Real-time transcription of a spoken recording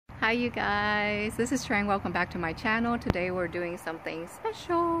Hi you guys, this is Trang. Welcome back to my channel. Today we're doing something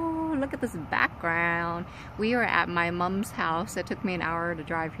special. Look at this background. We are at my mom's house. It took me an hour to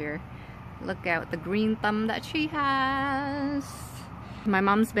drive here. Look at the green thumb that she has. My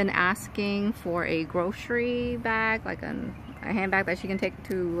mom's been asking for a grocery bag, like a handbag that she can take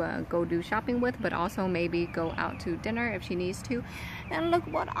to go do shopping with, but also maybe go out to dinner if she needs to. And look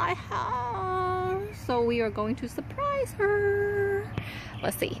what I have. So we are going to surprise her.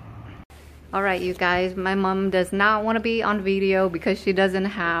 Let's see. Alright you guys, my mom does not want to be on video because she doesn't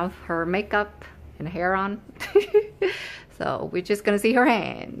have her makeup and hair on. So we're just gonna see her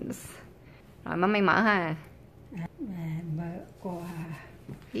hands. Rồi mami mở ha. Mở quà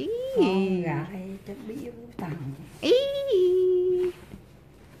Ý. con gái cho biếu tặng. Ý.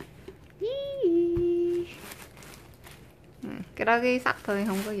 Ý. Cái đó cái sắt thôi,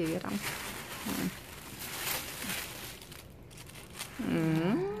 không có gì ở trong.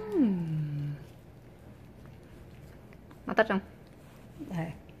 Nó thích không?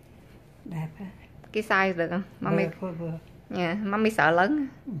 Đẹp. Đẹp á. Cái size được không? Mami Vừa. nha, mami sợ lớn.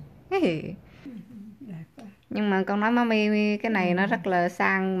 Đẹp á. Nhưng mà con nói mami cái này nó rất là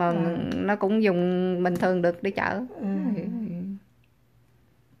sang mà nó cũng dùng bình thường được đi chợ.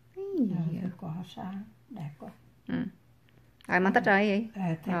 Có sáng, đẹp quá. Rồi mà thích rồi gì?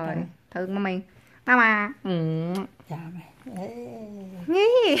 Rồi, thương mami. Mama. Chào mày.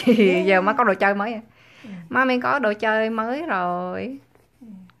 Giờ má có đồ chơi mới. Mami có đồ chơi mới rồi.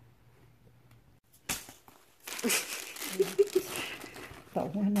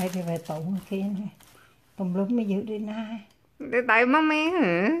 Tụng cái này thì phải tụng cái kia này. Tùm lum mới giữ đi nay. Tại mami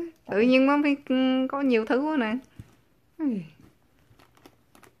hả? Tự nhiên mami có nhiều thứ quá nè.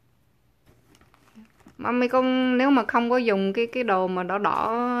 Mami con nếu mà không có dùng cái đồ mà đỏ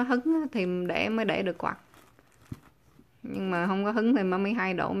đỏ hứng thì mới để được quạt. Nhưng mà không có hứng thì mami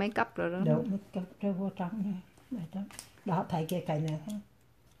hay đổ make up rồi đó. Đổ make up rồi vô trong nha. Đó thấy cái cây này ha.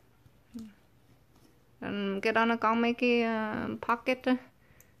 Cái đó nó có mấy cái pocket á,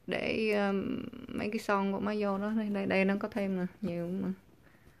 để mấy cái son của má vô đó. Đây nó có thêm nè, nhiều mà.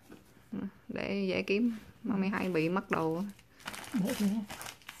 Để dễ kiếm. Mami hay bị mất đồ.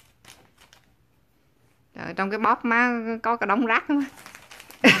 Trời, trong cái bóp má có cả đống rác mà.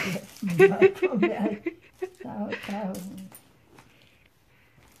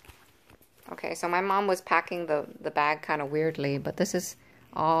 Okay, so my mom was packing the bag kind of weirdly, but this is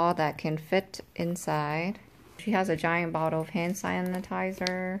all that can fit inside. She has a giant bottle of hand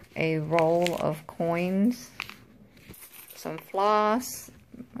sanitizer, a roll of coins, some floss,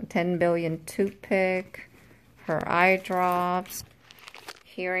 a 10 billion toothpick, her eye drops,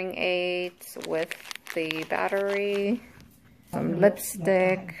 hearing aids with the battery, some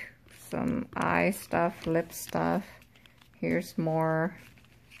lipstick, some eye stuff, lip stuff. Here's more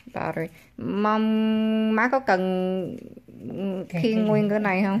battery. Má có cần khiêng nguyên cái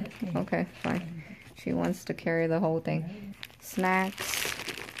này không? Okay, fine. She wants to carry the whole thing. Snacks,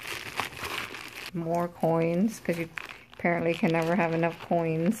 more coins, because you apparently can never have enough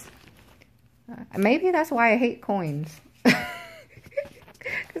coins. Maybe that's why I hate coins.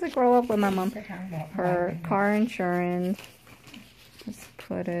 Because I grow up with my mom. Her car insurance. Let's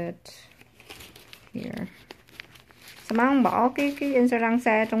put it here. Sao má không bỏ cái insurance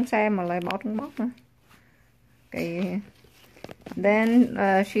xe trong xe mà lại bỏ trong box nữa? Okay. Then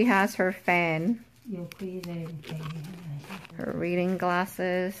she has her fan. Her reading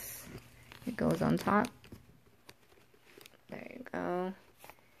glasses. It goes on top. There you go.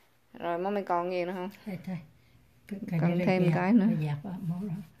 Rồi mommy còn gì nữa không? Cần thêm cái nữa.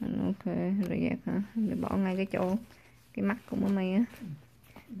 Ok, rồi dẹp hả? Để bỏ ngay cái chỗ cái mắt của mommy á.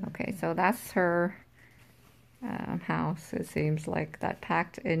 Okay, so that's her house. It seems like that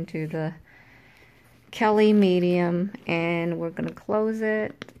packed into the Kelly medium, and we're gonna close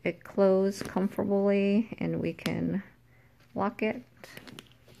it. It closed comfortably, and we can lock it.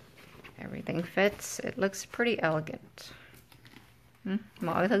 Everything fits. It looks pretty elegant.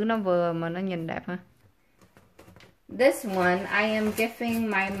 Mọi thứ nó vừa mà nó nhìn đẹp ha. This one I am gifting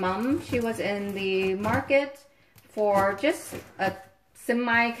my mom. She was in the market for just a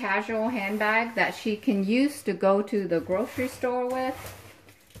semi-casual handbag that she can use to go to the grocery store with.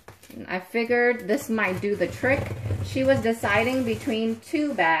 I figured this might do the trick. She was deciding between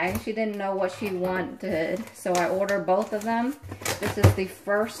two bags. She didn't know what she wanted, so I ordered both of them. This is the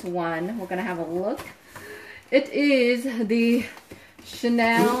first one. We're gonna have a look. It is the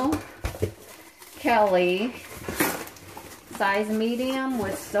Chanel Kelly size medium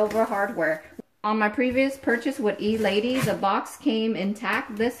with silver hardware. On my previous purchase with E-Lady, the box came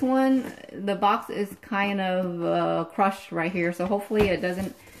intact. This one, the box is kind of crushed right here, so hopefully it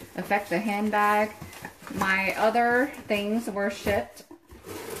doesn't affect the handbag. My other things were shipped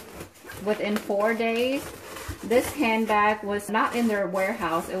within 4 days. This handbag was not in their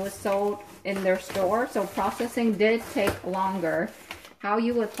warehouse. It was sold in their store, so processing did take longer. How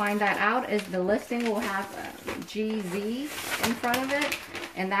you would find that out is the listing will have GZ in front of it,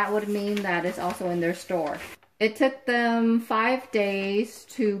 and that would mean that it's also in their store. It took them 5 days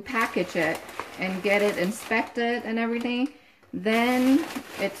to package it and get it inspected and everything. Then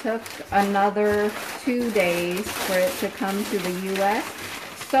it took another 2 days for it to come to the US.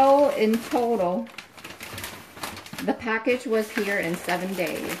 So in total, the package was here in 7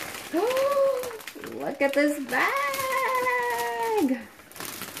 days. Look at this bag.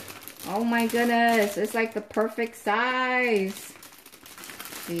 Oh my goodness, it's like the perfect size.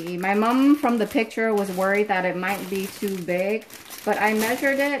 See, my mom from the picture was worried that it might be too big, but I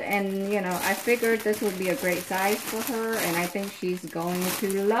measured it and, you know, I figured this would be a great size for her, and I think she's going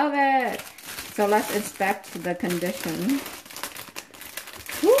to love it. So let's inspect the condition.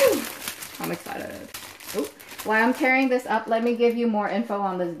 Woo! I'm excited. Ooh. While I'm tearing this up, let me give you more info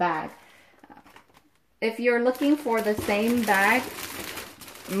on this bag. If you're looking for the same bag,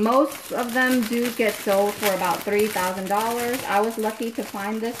 most of them do get sold for about $3,000. I was lucky to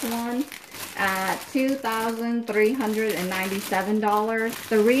find this one at $2,397.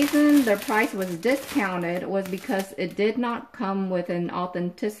 The reason the price was discounted was because it did not come with an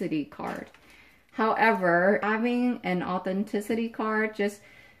authenticity card. However, having an authenticity card just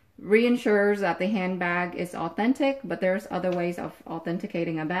reinsures that the handbag is authentic, but there's other ways of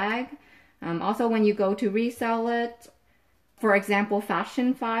authenticating a bag. Also, when you go to resell it, for example,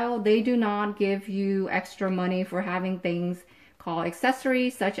 Fashion File, they do not give you extra money for having things called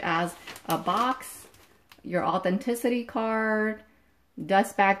accessories, such as a box, your authenticity card,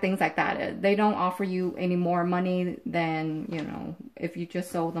 dust bag, things like that. They don't offer you any more money than, you know, if you just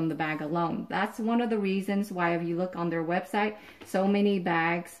sold them the bag alone. That's one of the reasons why, if you look on their website, so many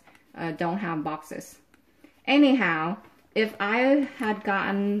bags don't have boxes. Anyhow, if I had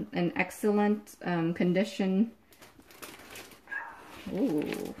gotten an excellent condition,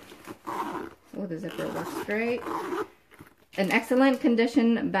 the zipper works straight, an excellent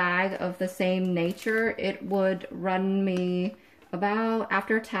condition bag of the same nature, it would run me about,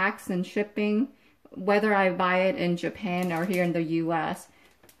 after tax and shipping, whether I buy it in Japan or here in the US,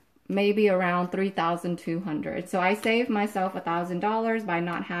 maybe around $3,200. So I saved myself $1,000 by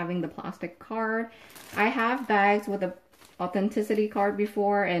not having the plastic card. I have bags with a authenticity card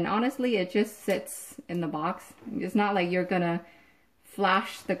before, and honestly, it just sits in the box. It's not like you're gonna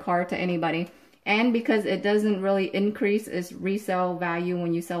flash the card to anybody. And because it doesn't really increase its resale value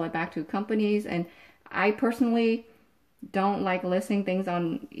when you sell it back to companies, and I personally don't like listing things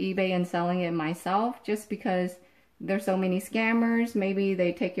on eBay and selling it myself, just because there's so many scammers. Maybe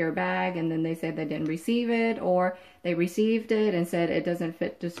they take your bag and then they said they didn't receive it, or they received it and said it doesn't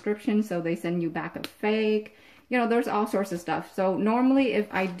fit description, so they send you back a fake. You know, there's all sorts of stuff. So normally, if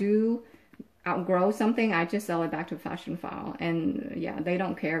I do outgrow something, I just sell it back to Fashion File. And yeah, they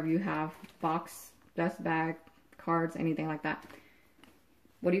don't care if you have box, dust bag, cards, anything like that.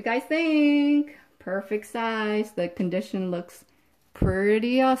 What do you guys think? Perfect size. The condition looks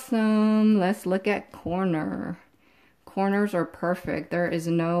pretty awesome. Let's look at corner. Corners are perfect. There is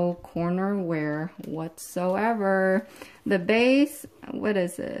no corner wear whatsoever. The base, what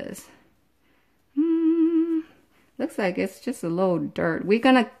is this? Looks like it's just a little dirt. We're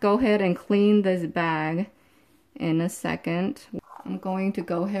gonna go ahead and clean this bag in a second. I'm going to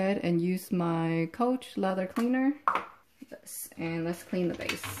go ahead and use my Coach leather cleaner. And let's clean the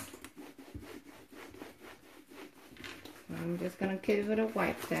base. I'm just gonna give it a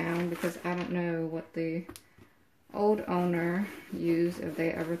wipe down because I don't know what the old owner used, if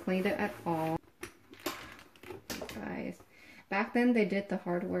they ever cleaned it at all. Guys, back then they did the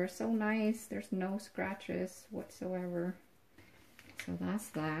hardware so nice. There's no scratches whatsoever. So that's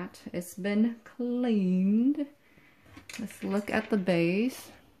that. It's been cleaned. Let's look at the base.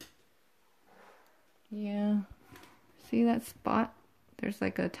 Yeah. See that spot? There's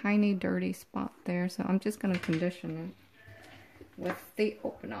like a tiny dirty spot there. So I'm just going to condition it with the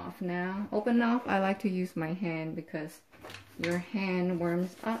open off now. Open off, I like to use my hand because your hand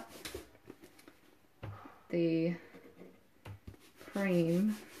warms up the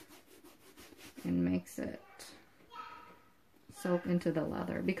cream and makes it soak into the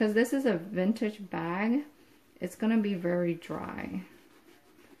leather. Because this is a vintage bag, it's gonna be very dry.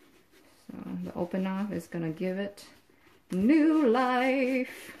 So the open off is gonna give it new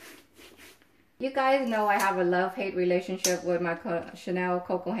life. You guys know I have a love-hate relationship with my Chanel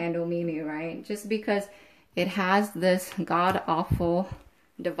Coco Handle Mini, right? Just because it has this god-awful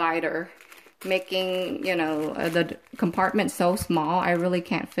divider, making, you know, the compartment so small. I really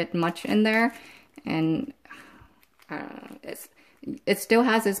can't fit much in there. And it still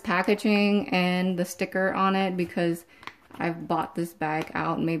has its packaging and the sticker on it because I've bought this bag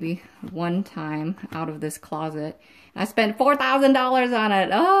out maybe one time out of this closet. I spent $4,000 on it.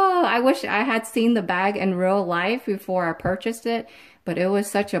 Oh, I wish I had seen the bag in real life before I purchased it, but it was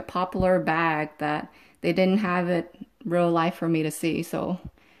such a popular bag that they didn't have it real life for me to see. So,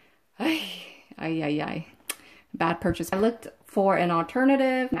 bad purchase. I looked for an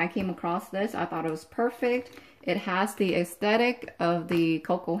alternative and I came across this. I thought it was perfect. It has the aesthetic of the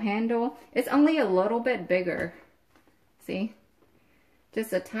Coco handle. It's only a little bit bigger. See?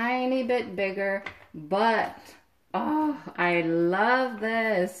 Just a tiny bit bigger, but oh, I love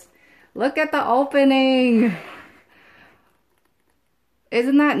this. Look at the opening.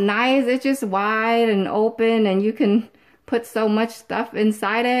 Isn't that nice? It's just wide and open and you can put so much stuff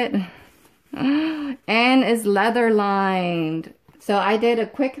inside it. And it's leather lined. So I did a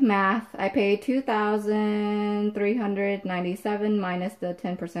quick math. I paid $2,397 minus the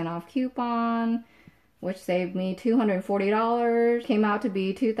 10% off coupon, which saved me $240. Came out to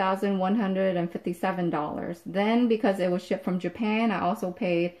be $2,157. Then, because it was shipped from Japan, I also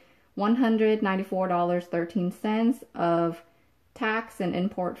paid $194.13 of tax and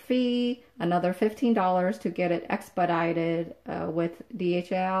import fee, another $15 to get it expedited with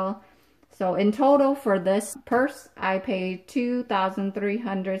DHL. So in total for this purse, I paid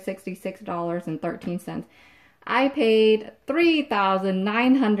 $2,366.13. I paid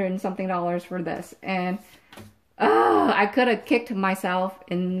 $3,900 and something for this, and I could have kicked myself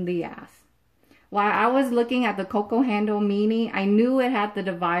in the ass. While I was looking at the Coco handle mini, I knew it had the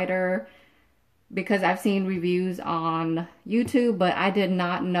divider because I've seen reviews on YouTube, but I did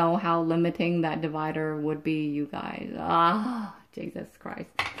not know how limiting that divider would be, you guys. Ah, Jesus Christ.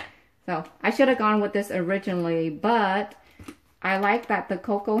 So I should have gone with this originally, but I like that the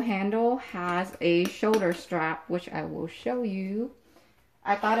Coco handle has a shoulder strap, which I will show you.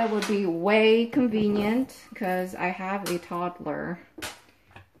 I thought it would be way convenient because I have a toddler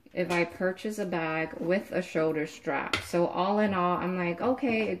if I purchase a bag with a shoulder strap. So all in all, I'm like,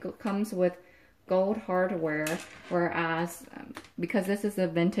 okay, it comes with gold hardware, whereas because this is a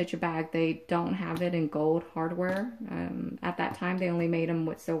vintage bag, they don't have it in gold hardware. At that time, they only made them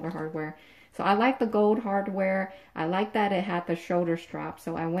with silver hardware. So I like the gold hardware. I like that it had the shoulder strap,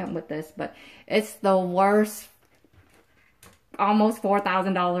 so I went with this. But it's the worst, almost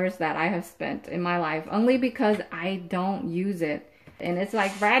 $4,000 that I have spent in my life, only because I don't use it. And it's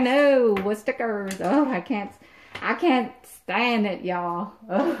like brand new with stickers. Oh, I can't stand it, y'all.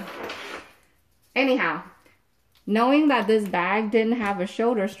 Anyhow, knowing that this bag didn't have a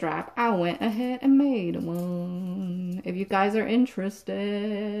shoulder strap, I went ahead and made one. If you guys are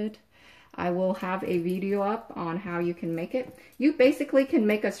interested, I will have a video up on how you can make it. You basically can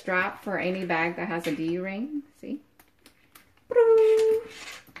make a strap for any bag that has a D-ring. See?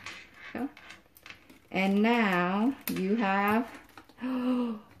 So, and now you have,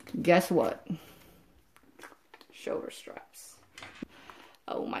 guess what? Shoulder straps.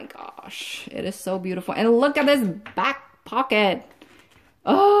 Oh my gosh, it is so beautiful. And look at this back pocket.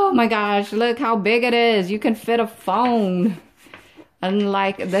 Oh my gosh, look how big it is. You can fit a phone.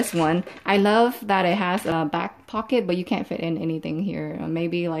 Unlike this one, I love that it has a back pocket, but you can't fit in anything here.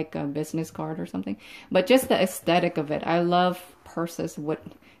 Maybe like a business card or something. But just the aesthetic of it. I love purses with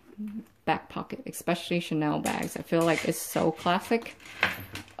back pocket, especially Chanel bags. I feel like it's so classic.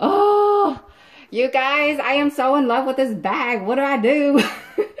 Oh, you guys, I am so in love with this bag. What do I do?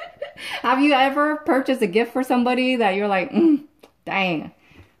 Have you ever purchased a gift for somebody that you're like, dang,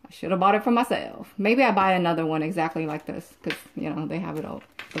 I should have bought it for myself. Maybe I buy another one exactly like this because, you know, they have it all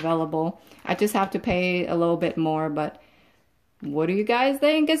available. I just have to pay a little bit more, but what do you guys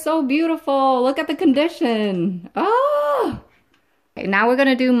think? It's so beautiful. Look at the condition. Oh! Okay, now we're going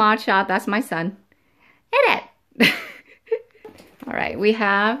to do Mod Shot. That's my son. Hit it! All right, we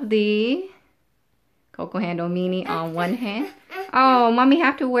have the Coco handle mini on one hand. Oh, mommy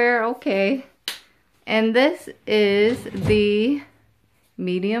have to wear, okay. And this is the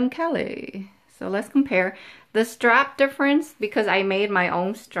medium Kelly. So let's compare the strap difference, because I made my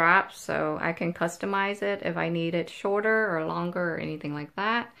own strap, so I can customize it if I need it shorter or longer or anything like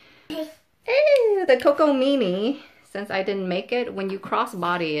that. The Coco mini, since I didn't make it, when you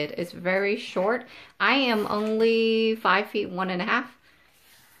crossbody it, it's very short. I am only 5 feet 1.5.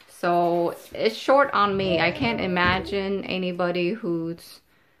 So it's short on me. I can't imagine anybody who's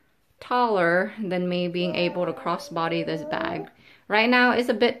taller than me being able to crossbody this bag. Right now it's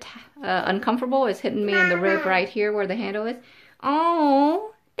a bit uncomfortable. It's hitting me in the rib right here where the handle is.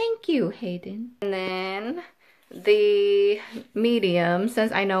 Oh, you, Hayden. And then the medium,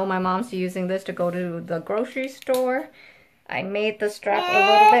 since I know my mom's using this to go to the grocery store, I made the strap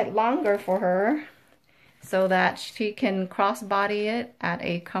a little bit longer for her so that she can crossbody it at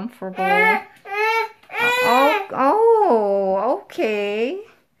a comfortable... Oh, okay.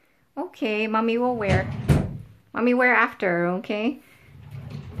 Okay, mommy will wear. Mommy wear after, okay?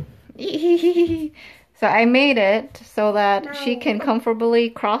 So I made it so that she can comfortably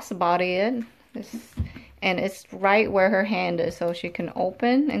crossbody it. And it's right where her hand is, so she can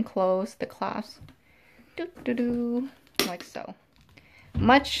open and close the clasp. Like so.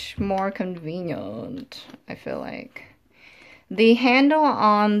 Much more convenient, I feel like. The handle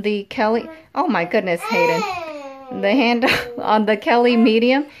on the Kelly... Oh my goodness, Hayden. The handle on the Kelly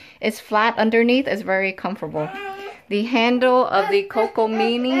medium is flat underneath. It's very comfortable. The handle of the Coco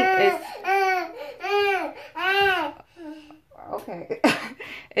mini is... Okay.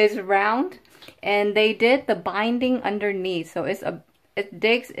 is round. And they did the binding underneath. So it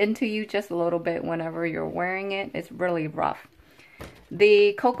digs into you just a little bit whenever you're wearing it. It's really rough.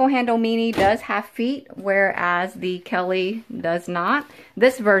 The Coco Handle Mini does have feet, whereas the Kelly does not.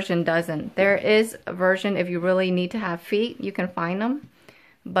 This version doesn't. There is a version if you really need to have feet, you can find them.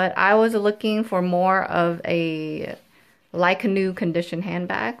 But I was looking for more of a like a new condition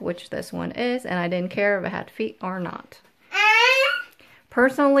handbag, which this one is, and I didn't care if it had feet or not.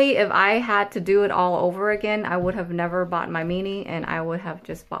 Personally, if I had to do it all over again, I would have never bought my Mini and I would have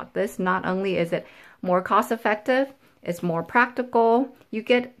just bought this. Not only is it more cost effective, it's more practical. You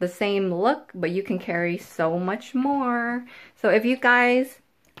get the same look, but you can carry so much more. So if you guys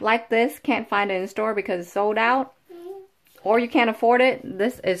like this, can't find it in the store because it's sold out, or you can't afford it,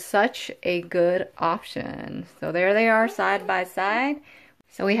 this is such a good option. So there they are side by side.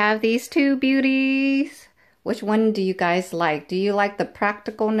 So we have these two beauties. Which one do you guys like? Do you like the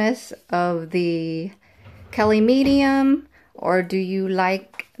practicalness of the Kelly medium? Or do you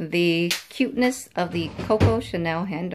like the cuteness of the Coco Chanel handle?